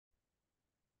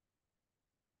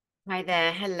Hi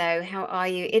there. Hello. How are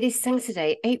you? It is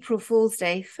Saturday, April Fool's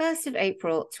Day, 1st of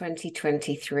April,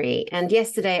 2023. And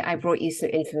yesterday I brought you some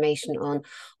information on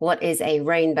what is a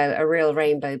rainbow, a real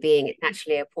rainbow being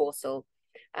actually a portal.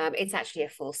 It's actually a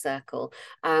full circle.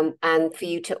 And for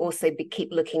you to also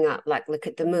keep looking up, like look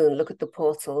at the moon, look at the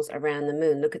portals around the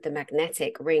moon, look at the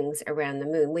magnetic rings around the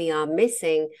moon. We are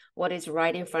missing what is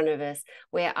right in front of us.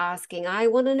 We're asking, I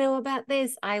want to know about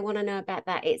this. I want to know about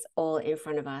that. It's all in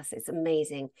front of us. It's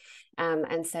amazing.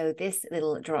 And so this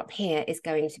little drop here is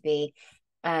going to be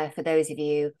for those of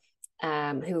you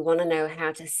who want to know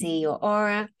how to see your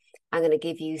aura. I'm going to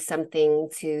give you something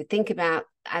to think about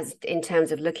as in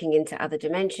terms of looking into other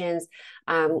dimensions,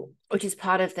 which is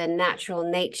part of the natural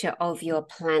nature of your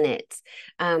planet,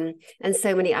 and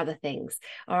so many other things.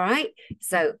 All right.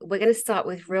 So we're going to start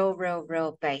with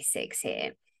real basics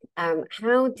here.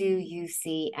 How do you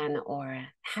see an aura?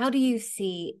 How do you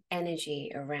see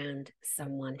energy around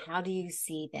someone? How do you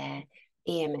see their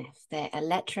EMF, their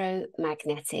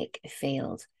electromagnetic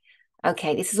field?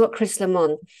 Okay, this is what Chris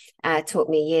Lamont taught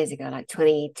me years ago, like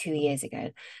 22 years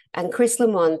ago. And Chris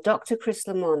Lamont, Dr. Chris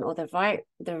Lamont, or the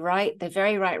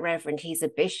very right Reverend, he's a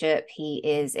bishop. He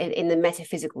is in the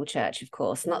metaphysical church, of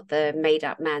course, not the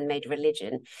made-up man-made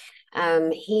religion.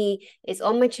 He is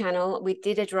on my channel. We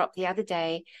did a drop the other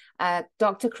day.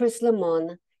 Dr. Chris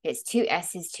Lamont. It's two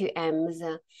S's, two M's.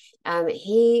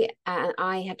 He and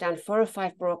I have done 4 or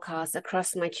 5 broadcasts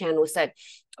across my channel. So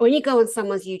when you go on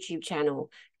someone's YouTube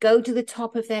channel, go to the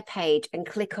top of their page and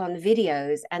click on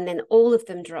videos, and then all of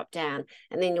them drop down,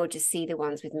 and then you'll just see the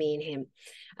ones with me and him.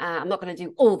 I'm not going to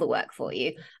do all the work for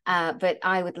you, but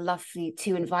I would love for you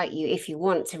to invite you, if you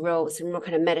want to roll some more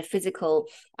kind of metaphysical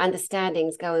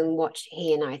understandings, go and watch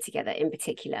he and I together in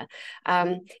particular.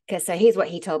 Because so here's what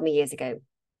he told me years ago.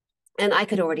 And I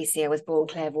could already see I was born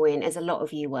clairvoyant, as a lot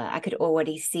of you were. I could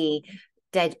already see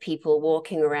dead people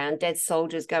walking around, dead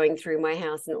soldiers going through my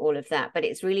house and all of that. But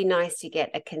it's really nice to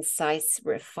get a concise,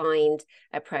 refined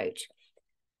approach.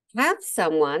 Have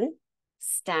someone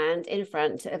stand in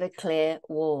front of a clear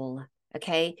wall,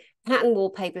 okay? Pattern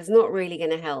wallpaper is not really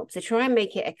going to help. So try and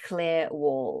make it a clear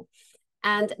wall.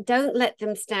 And don't let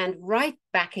them stand right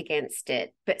back against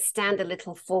it, but stand a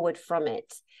little forward from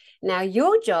it. Now,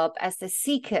 your job as the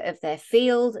seeker of their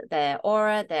field, their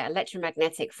aura, their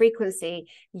electromagnetic frequency,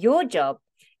 your job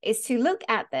is to look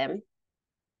at them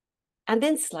and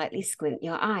then slightly squint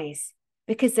your eyes,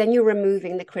 because then you're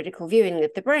removing the critical viewing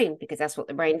of the brain, because that's what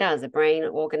the brain does. The brain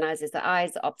organizes the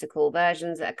eyes, the optical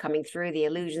versions that are coming through, the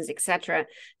illusions, etc.,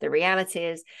 the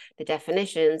realities, the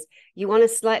definitions. You want to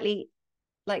slightly,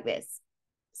 like this,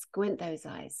 squint those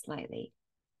eyes slightly,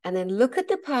 and then look at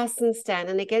the person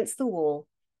standing against the wall.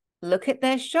 Look at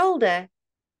their shoulder,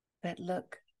 but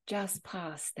look just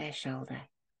past their shoulder.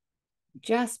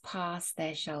 Just past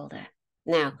their shoulder.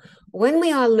 Now, when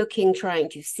we are looking, trying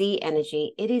to see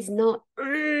energy, it is not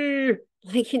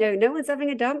like, no one's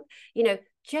having a dump.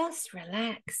 Just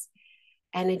relax.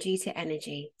 Energy to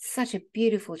energy. Such a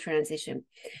beautiful transition.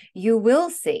 You will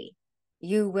see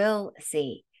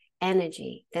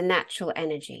energy, the natural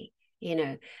energy,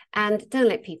 and don't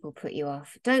let people put you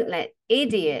off. Don't let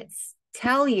idiots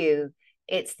tell you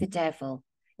it's the devil.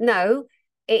 No,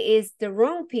 it is the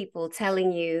wrong people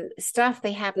telling you stuff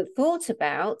they haven't thought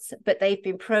about, but they've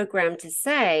been programmed to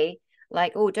say,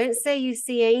 like, oh, don't say you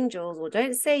see angels, or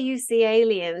don't say you see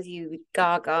aliens, you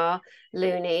gaga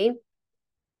loony.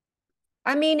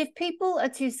 I mean, if people are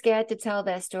too scared to tell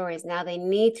their stories now, they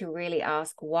need to really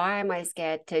ask, why am I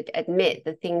scared to admit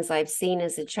the things I've seen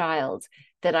as a child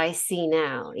that I see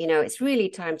now? It's really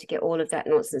time to get all of that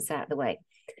nonsense out of the way.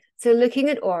 So looking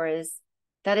at auras,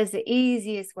 that is the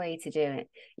easiest way to do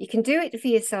it. You can do it for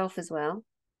yourself as well.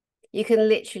 You can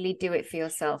literally do it for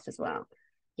yourself as well.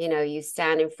 You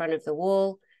stand in front of the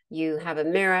wall, you have a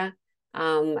mirror,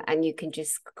 and you can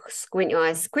just squint your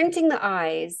eyes. Squinting the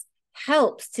eyes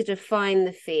helps to define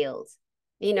the field,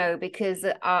 because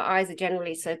our eyes are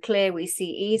generally so clear, we see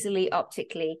easily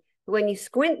optically. When you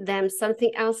squint them,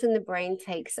 something else in the brain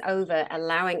takes over,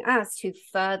 allowing us to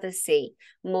further see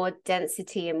more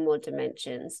density and more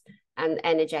dimensions and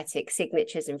energetic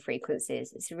signatures and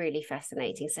frequencies. It's really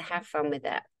fascinating. So have fun with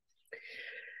that.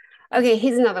 Okay,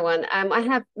 here's another one. I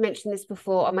have mentioned this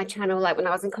before on my channel. Like when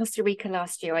I was in Costa Rica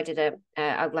last year, I did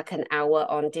like an hour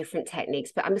on different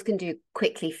techniques, but I'm just going to do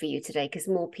quickly for you today, because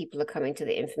more people are coming to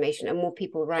the information, and more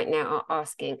people right now are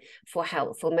asking for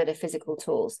help, for metaphysical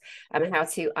tools, how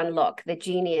to unlock the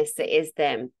genius that is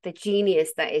them, the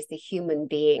genius that is the human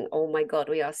being. Oh my God,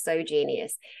 we are so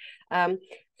genius.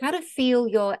 How to feel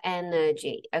your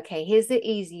energy. Okay, here's the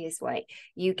easiest way.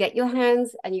 You get your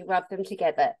hands and you rub them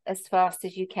together as fast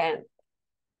as you can.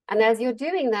 And as you're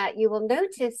doing that, you will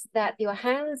notice that your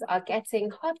hands are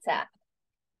getting hotter.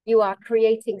 You are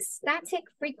creating static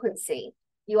frequency.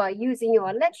 You are using your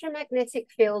electromagnetic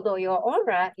field or your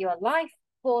aura, your life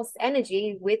force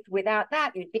energy. Without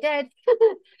that, you'd be dead.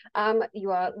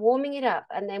 You are warming it up.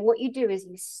 And then what you do is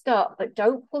you stop, but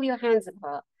don't pull your hands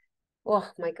apart. Oh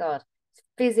my God, it's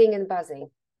fizzing and buzzing.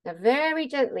 Now, very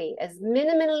gently, as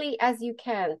minimally as you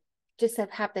can, just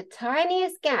have the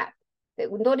tiniest gap that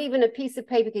not even a piece of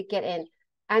paper could get in,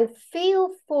 and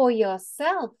feel for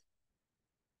yourself.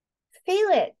 Feel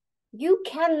it. You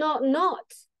cannot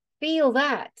not feel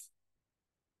that.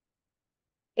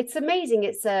 It's amazing.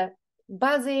 It's a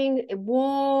buzzing,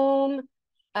 warm.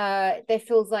 There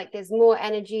feels like there's more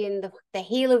energy in the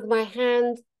heel of my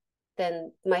hand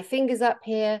than my fingers up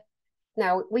here.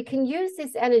 Now, we can use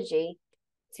this energy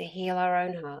to heal our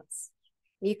own hearts.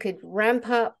 You could ramp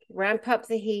up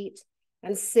the heat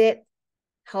and sit,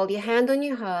 hold your hand on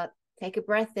your heart, take a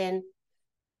breath in,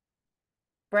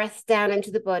 breath down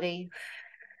into the body,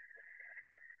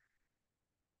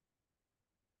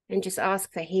 and just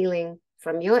ask for healing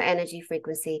from your energy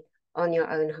frequency on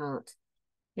your own heart.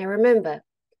 Now, remember,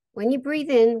 when you breathe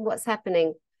in, what's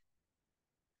happening?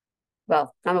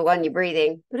 Well, number one, you're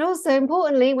breathing, but also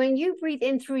importantly, when you breathe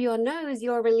in through your nose,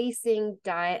 you're releasing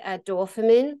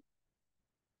dopamine.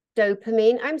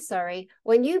 I'm sorry.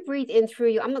 When you breathe in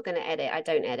through your, I'm not going to edit. I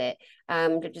don't edit.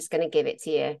 I'm just going to give it to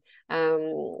you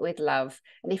with love.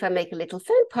 And if I make a little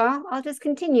faux pas, I'll just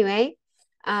continue, eh?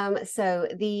 So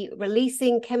the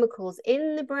releasing chemicals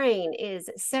in the brain is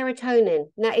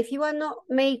serotonin. Now, if you are not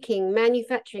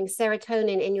manufacturing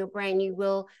serotonin in your brain, you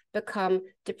will become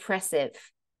depressive.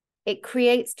 It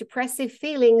creates depressive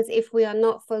feelings if we are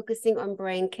not focusing on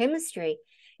brain chemistry,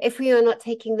 if we are not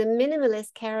taking the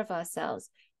minimalist care of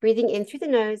ourselves. Breathing in through the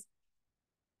nose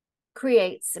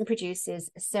creates and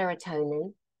produces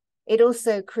serotonin. It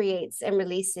also creates and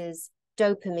releases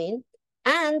dopamine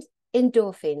and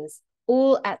endorphins,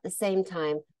 all at the same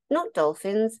time. Not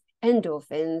dolphins,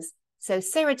 endorphins. So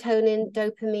serotonin,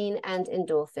 dopamine, and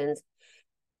endorphins.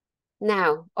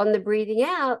 Now, on the breathing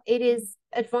out, it is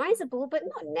advisable, but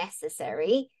not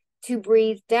necessary, to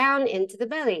breathe down into the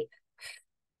belly.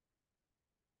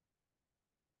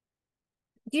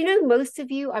 Do you know most of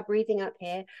you are breathing up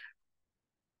here?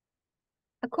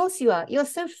 Of course you are. You're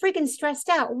so friggin' stressed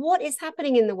out. What is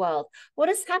happening in the world? What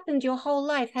has happened your whole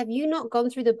life? Have you not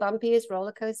gone through the bumpiest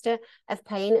roller coaster of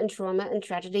pain and trauma and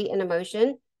tragedy and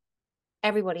emotion?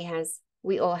 Everybody has.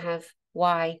 We all have.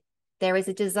 Why? There is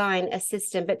a design, a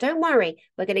system, but don't worry.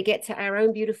 We're going to get to our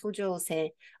own beautiful jewels here.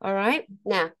 All right.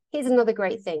 Now, here's another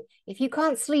great thing. If you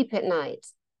can't sleep at night,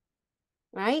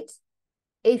 right?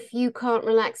 If you can't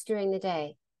relax during the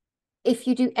day, if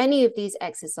you do any of these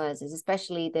exercises,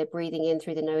 especially the breathing in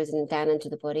through the nose and down into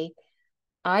the body,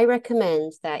 I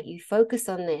recommend that you focus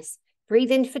on this.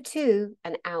 Breathe in for 2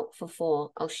 and out for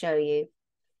 4. I'll show you.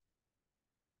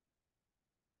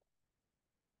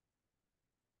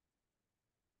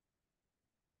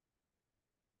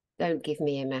 Don't give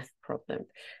me a math problem.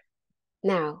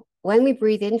 Now, when we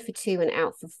breathe in for 2 and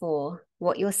out for 4,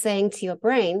 what you're saying to your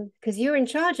brain, because you're in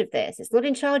charge of this, it's not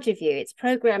in charge of you, it's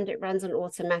programmed, it runs on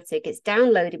automatic, it's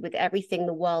downloaded with everything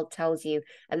the world tells you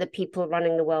and the people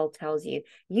running the world tells you.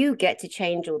 You get to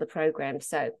change all the programs.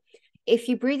 So if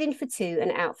you breathe in for 2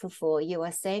 and out for 4, you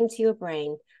are saying to your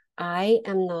brain, I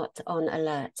am not on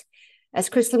alert. As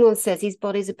Chris Lamont says, these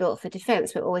bodies are built for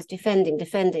defense. We're always defending.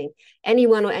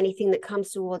 Anyone or anything that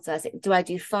comes towards us. Do I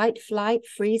do fight, flight,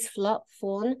 freeze, flop,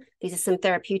 fawn? These are some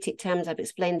therapeutic terms. I've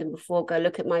explained them before. Go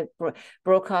look at my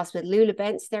broadcast with Lula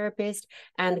Bent's therapist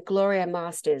and Gloria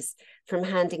Masters from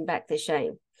Handing Back the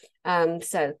Shame.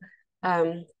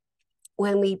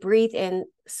 When we breathe in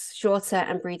shorter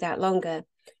and breathe out longer,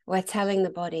 we're telling the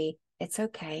body, it's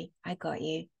okay. I got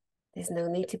you. There's no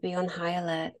need to be on high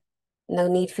alert. No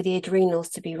need for the adrenals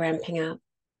to be ramping up.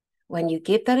 When you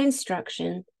give that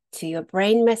instruction to your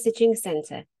brain messaging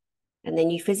center, and then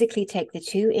you physically take the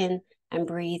 2 in and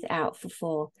breathe out for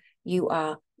 4, you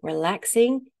are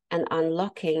relaxing and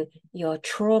unlocking your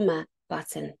trauma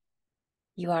button.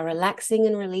 You are relaxing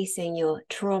and releasing your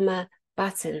trauma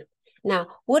button. Now,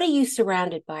 what are you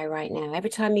surrounded by right now?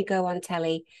 Every time you go on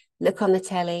telly, look on the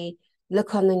telly,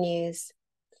 look on the news,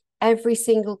 every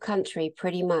single country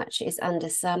pretty much is under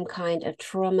some kind of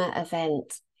trauma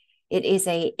event. It is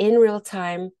a in real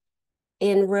time,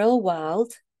 in real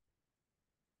world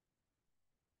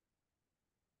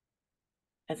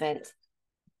event.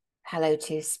 Hello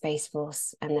to Space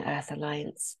Force and the Earth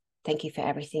Alliance. Thank you for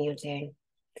everything you're doing.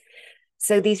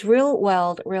 So these real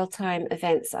world, real time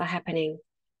events are happening.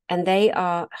 And they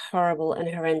are horrible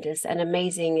and horrendous and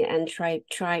amazing and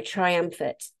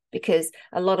triumphant, because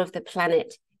a lot of the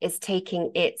planet is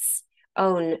taking its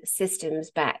own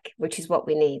systems back, which is what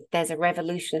we need. There's a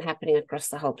revolution happening across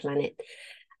the whole planet.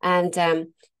 And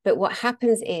but what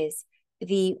happens is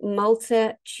the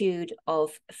multitude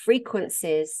of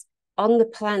frequencies on the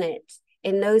planet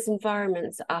in those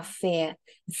environments are fear,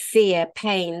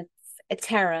 pain,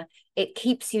 terror. It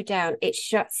keeps you down. It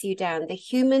shuts you down. The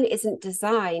human isn't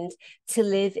designed to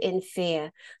live in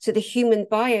fear. So the human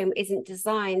biome isn't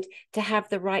designed to have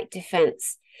the right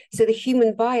defense. So the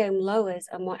human biome lowers,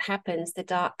 and what happens? The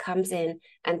dark comes in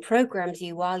and programs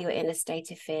you while you're in a state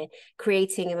of fear,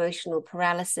 creating emotional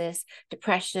paralysis,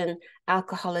 depression,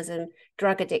 alcoholism,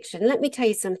 drug addiction. Let me tell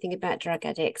you something about drug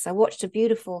addicts. I watched a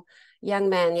beautiful young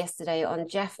man yesterday on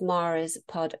Jeff Mara's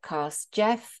podcast.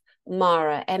 Jeff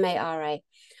Mara, M-A-R-A.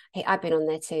 Hey, I've been on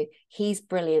there too. He's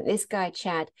brilliant. This guy,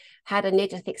 Chad, had a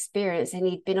near-death experience, and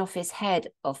he'd been off his head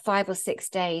of 5 or 6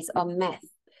 days on meth,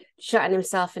 shutting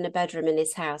himself in a bedroom in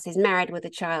his house. He's married with a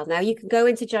child. Now, you can go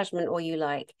into judgment all you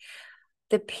like.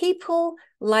 The people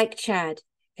like Chad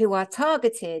who are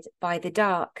targeted by the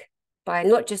dark, by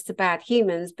not just the bad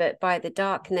humans, but by the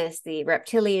darkness, the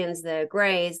reptilians, the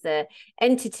greys, the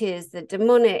entities, the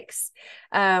demonics,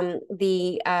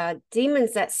 the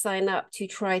demons that sign up to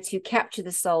try to capture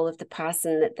the soul of the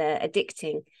person that they're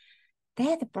addicting.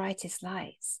 They're the brightest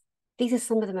lights. These are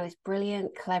some of the most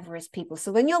brilliant, cleverest people.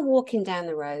 So when you're walking down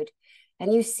the road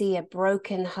and you see a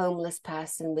broken, homeless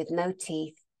person with no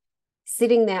teeth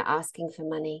sitting there asking for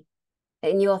money,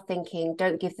 and you're thinking,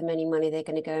 don't give them any money, they're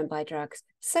going to go and buy drugs.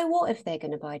 So what if they're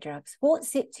going to buy drugs?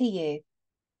 What's it to you?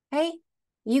 Hey,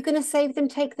 you going to save them,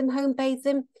 take them home, bathe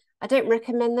them? I don't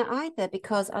recommend that either,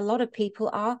 because a lot of people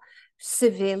are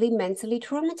severely mentally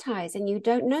traumatized and you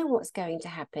don't know what's going to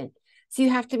happen. So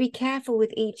you have to be careful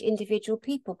with each individual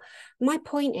people. My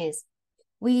point is,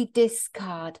 we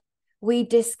discard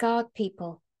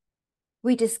people,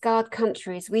 we discard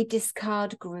countries, we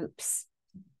discard groups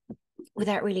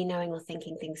without really knowing or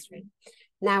thinking things through.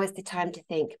 Now is the time to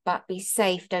think, but be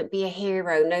safe. Don't be a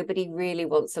hero. Nobody really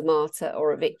wants a martyr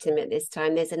or a victim at this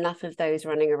time. There's enough of those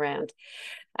running around.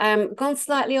 Gone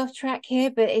slightly off track here,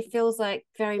 but it feels like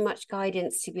very much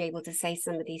guidance to be able to say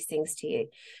some of these things to you.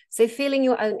 So feeling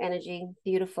your own energy,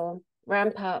 beautiful,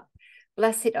 ramp up,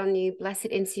 bless it on you, bless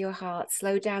it into your heart,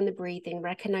 slow down the breathing,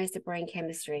 recognize the brain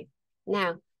chemistry.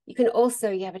 Now, you can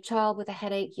also, you have a child with a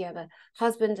headache, you have a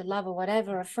husband, a lover,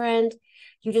 whatever, a friend,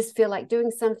 you just feel like doing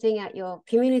something at your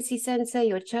community center,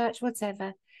 your church,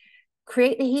 whatever.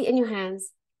 Create the heat in your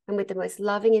hands, and with the most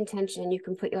loving intention, you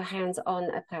can put your hands on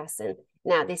a person.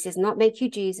 Now, this does not make you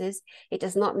Jesus. It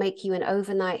does not make you an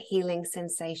overnight healing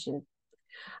sensation.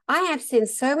 I have seen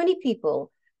so many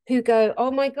people who go,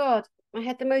 oh my God, I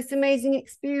had the most amazing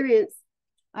experience.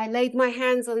 I laid my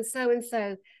hands on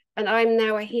so-and-so, and I'm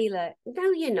now a healer.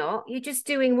 No, you're not. You're just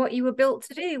doing what you were built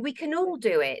to do. We can all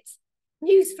do it.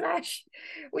 Newsflash,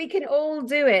 we can all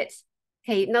do it.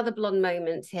 Okay, another blonde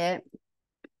moment here.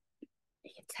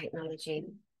 Technology.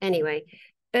 Anyway,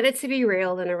 better to be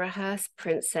real than a rehearsed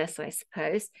princess, I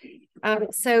suppose.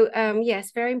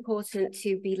 Yes, very important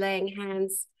to be laying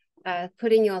hands,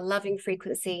 putting your loving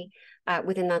frequency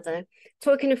with another.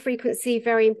 Talking of frequency,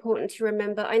 very important to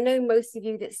remember. I know most of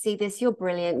you that see this, you're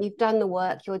brilliant. You've done the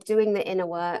work. You're doing the inner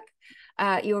work.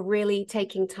 You're really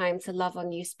taking time to love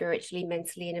on you spiritually,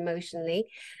 mentally, and emotionally.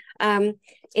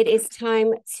 It is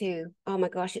time to, oh my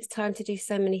gosh, it's time to do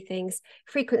so many things.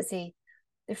 Frequency.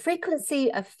 The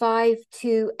frequency of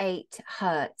 528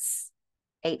 hertz,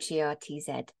 Hertz.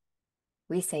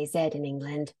 We say Z in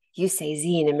England. You say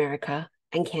Z in America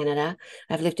and Canada.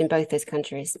 I've lived in both those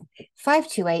countries.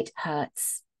 528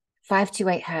 hertz.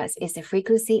 528 hertz is the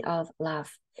frequency of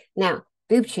love. Now,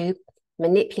 BoobTube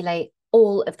manipulate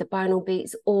all of the binaural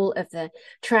beats, all of the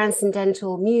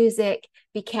transcendental music.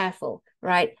 Be careful,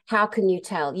 right? How can you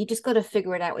tell? You just got to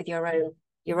figure it out with your own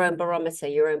barometer,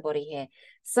 your own body here.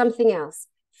 Something else.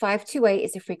 528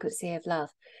 is the frequency of love.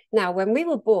 Now, when we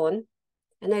were born,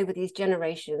 and over these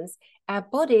generations, our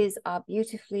bodies are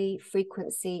beautifully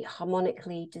frequency,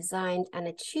 harmonically designed and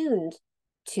attuned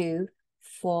to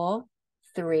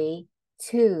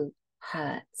 432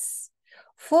 hertz.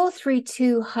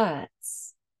 432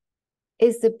 hertz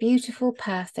is the beautiful,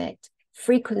 perfect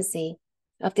frequency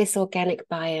of this organic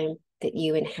biome that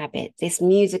you inhabit, this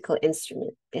musical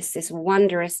instrument, this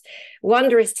wondrous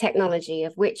technology,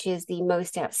 of which is the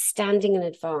most outstanding and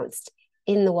advanced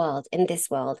in the world, in this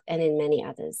world, and in many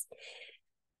others.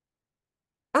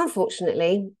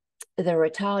 Unfortunately, the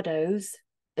retardos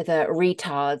the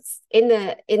retards in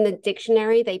the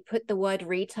dictionary. They put the word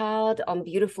retard on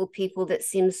beautiful people that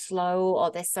seem slow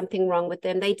or there's something wrong with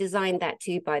them. They designed that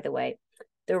too, by the way.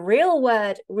 The real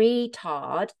word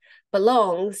retard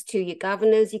belongs to your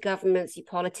governors, your governments, your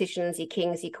politicians, your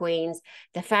kings, your queens,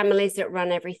 the families that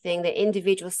run everything, the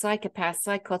individual psychopaths,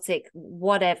 psychotic,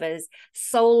 whatevers,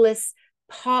 soulless,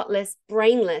 heartless,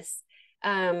 brainless,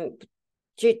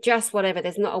 just whatever.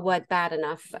 There's not a word bad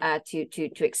enough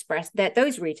to express that.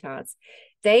 Those retards,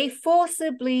 they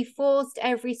forcibly forced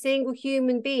every single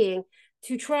human being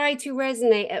to try to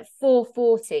resonate at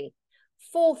 440.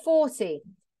 440.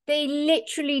 They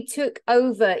literally took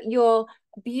over your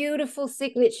beautiful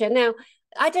signature. Now,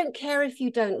 I don't care if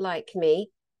you don't like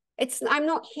me. I'm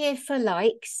not here for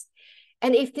likes.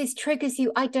 And if this triggers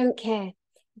you, I don't care.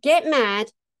 Get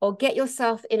mad or get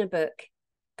yourself in a book.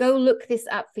 Go look this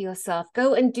up for yourself.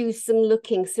 Go and do some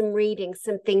looking, some reading,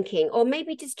 some thinking, or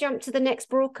maybe just jump to the next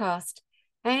broadcast.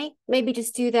 Hey, maybe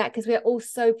just do that, because we're all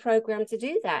so programmed to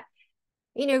do that.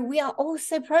 You know, we are all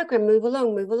so programmed. Move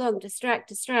along,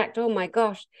 distract. Oh my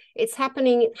gosh, it's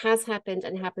happening. It has happened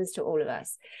and happens to all of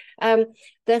us.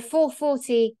 The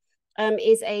 440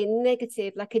 is a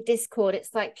negative, like a discord.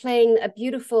 It's like playing a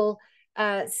beautiful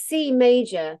C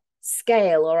major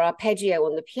scale or arpeggio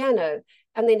on the piano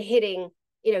and then hitting,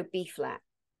 you know, B flat,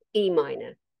 E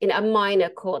minor, in a minor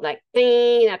chord, like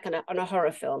ding, like on a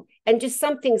horror film, and just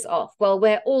something's off. Well,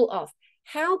 we're all off.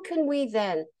 How can we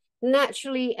then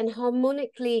naturally and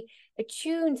harmonically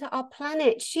attune to our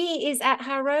planet? She is at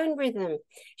her own rhythm.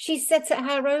 She sets at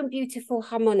her own beautiful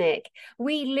harmonic.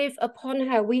 We live upon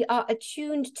her. We are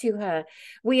attuned to her.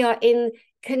 We are in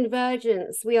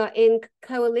convergence. We are in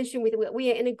coalition with her.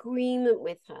 We are in agreement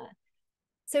with her.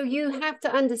 So you have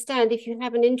to understand, if you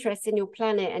have an interest in your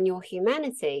planet and your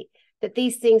humanity, that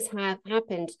these things have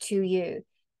happened to you.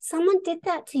 Someone did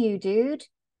that to you, dude.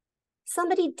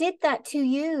 Somebody did that to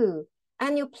you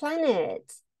and your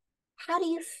planet. How do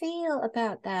you feel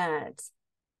about that?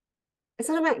 It's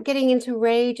not about getting into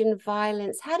rage and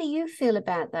violence. How do you feel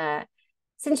about that?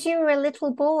 Since you were a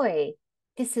little boy,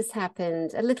 this has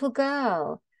happened, a little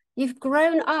girl. You've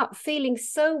grown up feeling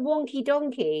so wonky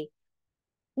donkey,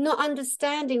 not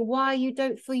understanding why you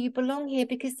don't feel you belong here,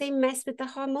 because they mess with the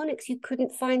harmonics. You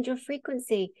couldn't find your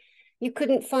frequency. You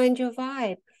couldn't find your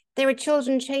vibe. There are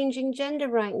children changing gender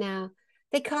right now.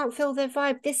 They can't feel their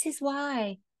vibe. This is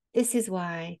why. This is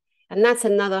why. And that's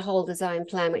another whole design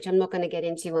plan, which I'm not going to get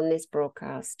into on this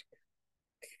broadcast.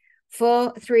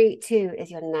 432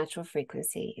 is your natural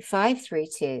frequency.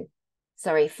 532,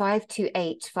 sorry,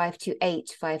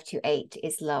 528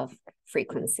 is love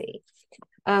frequency.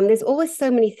 There's always so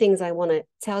many things I want to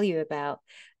tell you about.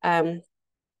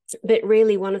 But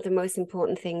really, one of the most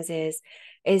important things is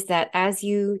that as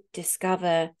you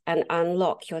discover and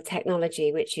unlock your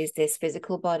technology, which is this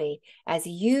physical body, as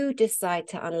you decide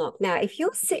to unlock. Now, if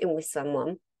you're sitting with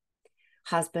someone,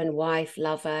 husband, wife,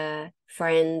 lover,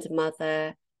 friend,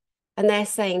 mother, and they're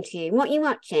saying to you, what are you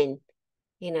watching?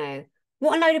 You know,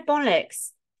 what a load of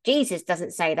bollocks. Jesus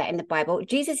doesn't say that in the Bible.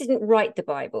 Jesus didn't write the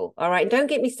Bible, all right? Don't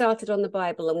get me started on the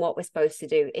Bible and what we're supposed to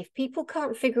do. If people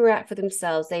can't figure out for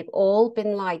themselves, they've all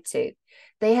been lied to.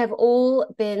 They have all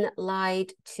been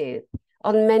lied to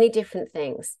on many different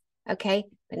things, okay?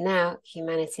 But now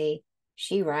humanity,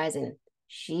 she's rising.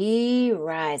 She's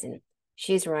rising.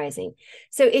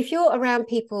 So if you're around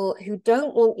people who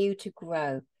don't want you to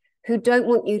grow, who don't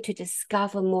want you to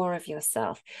discover more of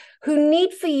yourself, who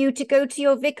need for you to go to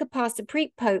your vicar, pastor,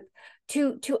 priest, pope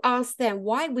to ask them,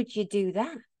 why would you do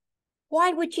that?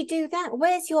 Why would you do that?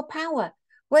 Where's your power?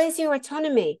 Where's your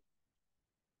autonomy?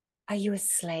 Are you a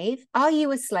slave? Are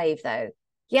you a slave, though?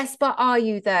 Yes, but are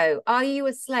you, though? Are you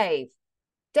a slave?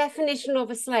 Definition of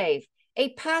a slave: a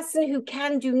person who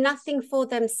can do nothing for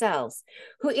themselves,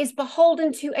 who is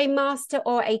beholden to a master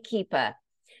or a keeper,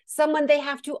 someone they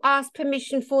have to ask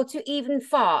permission for to even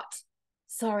fart.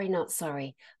 Sorry, not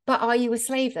sorry. But are you a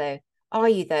slave, though? Are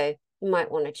you, though? You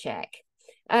might want to check.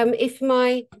 If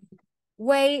my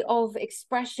way of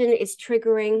expression is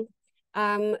triggering,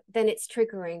 then it's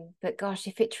triggering. But gosh,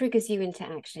 if it triggers you into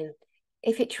action,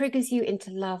 if it triggers you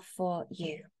into love for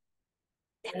you,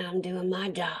 then I'm doing my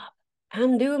job.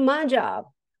 I'm doing my job.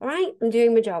 All right? I'm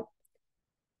doing my job.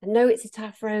 I know it's a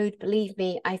tough road. Believe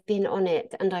me, I've been on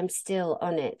it and I'm still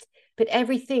on it. But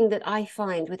everything that I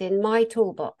find within my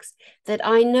toolbox that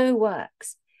I know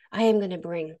works, I am going to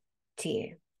bring to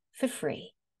you for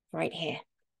free right here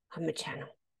on my channel.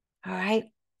 All right?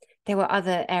 There were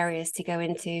other areas to go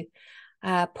into.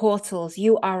 Portals.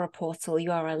 You are a portal.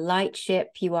 You are a light ship.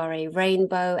 You are a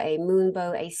rainbow, a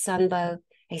moonbow, a sunbow,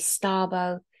 a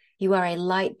starbow. You are a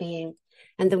light being.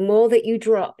 And the more that you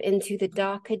drop into the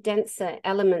darker, denser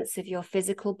elements of your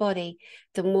physical body,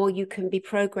 the more you can be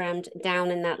programmed down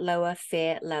in that lower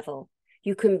fear level.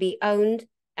 You can be owned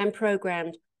and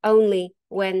programmed only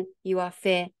when you are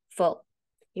fearful.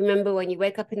 You remember when you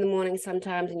wake up in the morning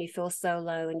sometimes and you feel so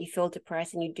low and you feel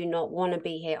depressed and you do not want to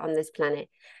be here on this planet.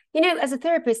 You know, as a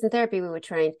therapist in therapy, we were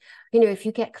trained, you know, if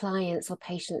you get clients or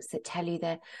patients that tell you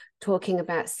they're talking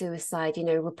about suicide, you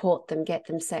know, report them, get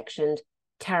them sectioned.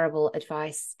 Terrible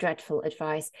advice, dreadful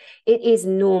advice. It is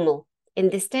normal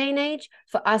in this day and age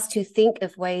for us to think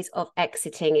of ways of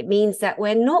exiting. It means that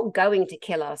we're not going to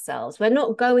kill ourselves. We're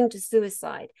not going to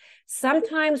suicide.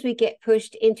 Sometimes we get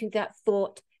pushed into that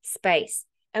thought space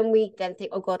and we then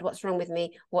think, oh God, what's wrong with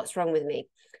me? What's wrong with me?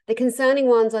 The concerning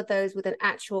ones are those with an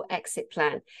actual exit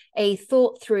plan, a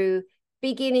thought through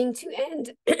beginning to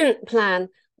end plan,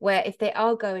 where if they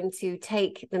are going to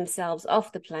take themselves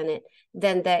off the planet,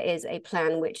 then there is a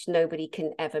plan which nobody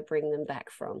can ever bring them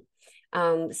back from.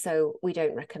 So we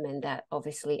don't recommend that,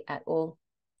 obviously, at all.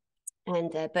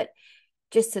 And but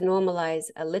just to normalize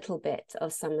a little bit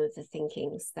of some of the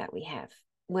thinkings that we have.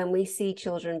 When we see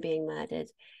children being murdered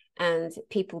and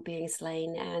people being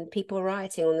slain and people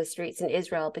rioting on the streets in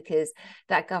Israel because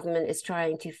that government is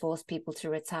trying to force people to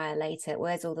retire later,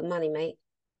 where's all the money, mate?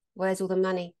 Where's all the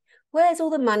money? Where's all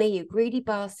the money you greedy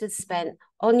bastards spent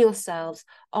on yourselves,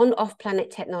 on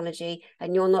off-planet technology,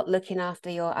 and you're not looking after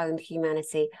your own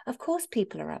humanity? Of course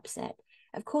people are upset.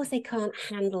 Of course they can't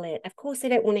handle it. Of course they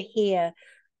don't want to hear,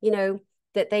 you know,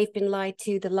 that they've been lied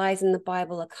to. The lies in the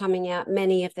Bible are coming out,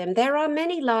 many of them. There are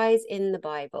many lies in the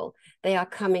Bible. They are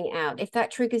coming out. If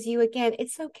that triggers you again,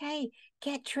 it's okay.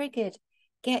 Get triggered.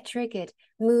 Get triggered.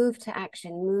 Move to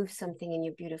action. Move something in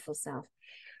your beautiful self.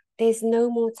 There's no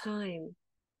more time.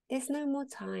 There's no more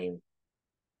time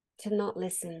to not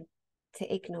listen,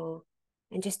 to ignore,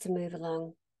 and just to move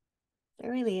along. There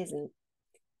really isn't.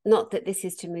 Not that this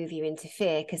is to move you into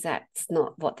fear, because that's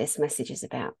not what this message is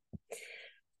about.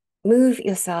 Move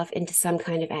yourself into some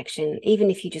kind of action,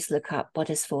 even if you just look up what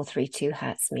does 432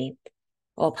 Hertz mean,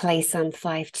 or play some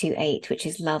 528, which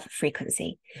is love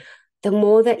frequency. The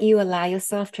more that you allow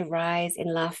yourself to rise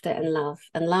in laughter and love,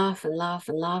 and laugh and laugh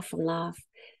and laugh and laugh,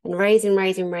 and raise and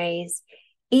raise and raise,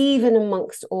 even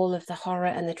amongst all of the horror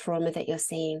and the trauma that you're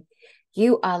seeing,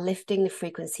 you are lifting the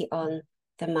frequency on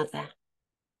the mother,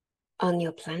 on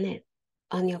your planet,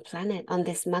 on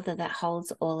this mother that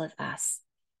holds all of us.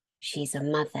 She's a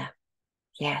mother.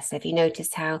 Yes, have you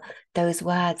noticed how those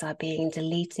words are being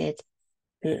deleted?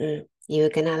 You are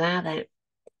going to allow that.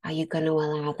 Are you going to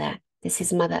allow that? This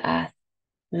is Mother Earth,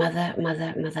 mother,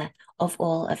 mother, mother of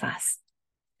all of us.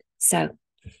 So I'm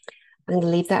going to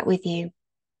leave that with you.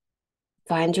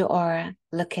 Find your aura,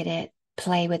 look at it,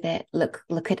 play with it,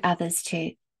 look at others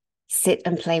too. Sit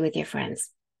and play with your friends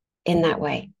in that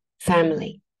way.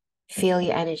 Family, feel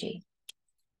your energy.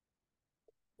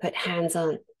 Put hands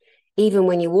on. Even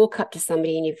when you walk up to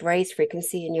somebody and you've raised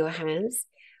frequency in your hands,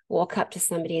 walk up to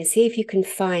somebody and see if you can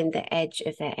find the edge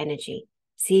of their energy.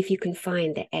 See if you can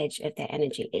find the edge of their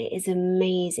energy. It is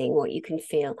amazing what you can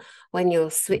feel when you're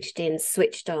switched in,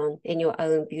 switched on in your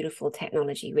own beautiful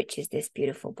technology, which is this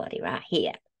beautiful body right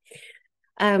here.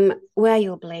 Wear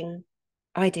your bling.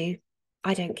 I do.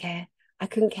 I don't care. I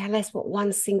couldn't care less what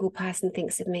one single person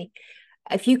thinks of me.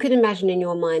 If you could imagine in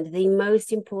your mind the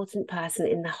most important person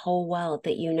in the whole world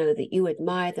that you know, that you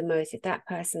admire the most, if that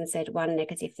person said one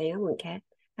negative thing, I wouldn't care.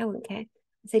 I wouldn't care.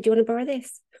 I'd say, do you want to borrow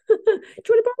this? Do you want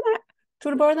to borrow that? Do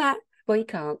you want to borrow that? Well, you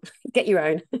can't. Get your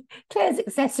own. Claire's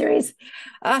accessories.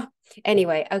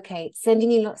 Anyway, okay. Sending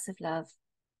you lots of love.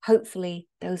 Hopefully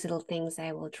those little things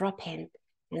there will drop in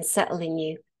and settle in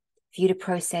you for you to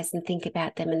process and think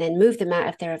about them, and then move them out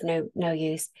if they're of no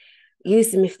use. Use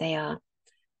them if they are.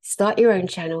 Start your own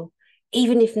channel,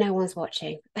 even if no one's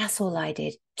watching. That's all I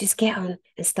did. Just get on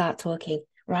and start talking,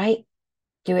 right?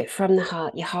 Do it from the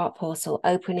heart, your heart portal,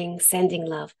 opening, sending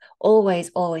love,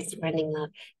 always, always spreading love.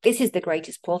 This is the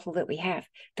greatest portal that we have,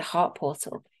 the heart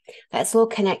portal. Let's all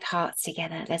connect hearts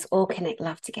together. Let's all connect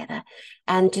love together,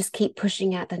 and just keep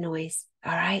pushing out the noise,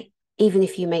 all right? Even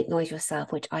if you make noise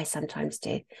yourself, which I sometimes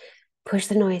do. Push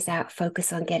the noise out,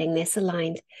 focus on getting this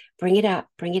aligned. Bring it up,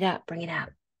 bring it up, bring it up.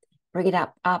 Bring it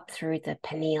up through the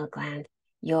pineal gland,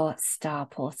 your star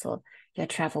portal, your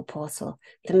travel portal,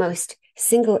 the most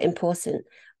single important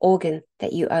organ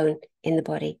that you own in the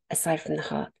body, aside from the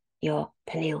heart, your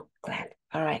pineal gland.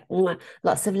 All right.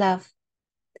 Lots of love.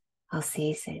 I'll see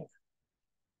you soon.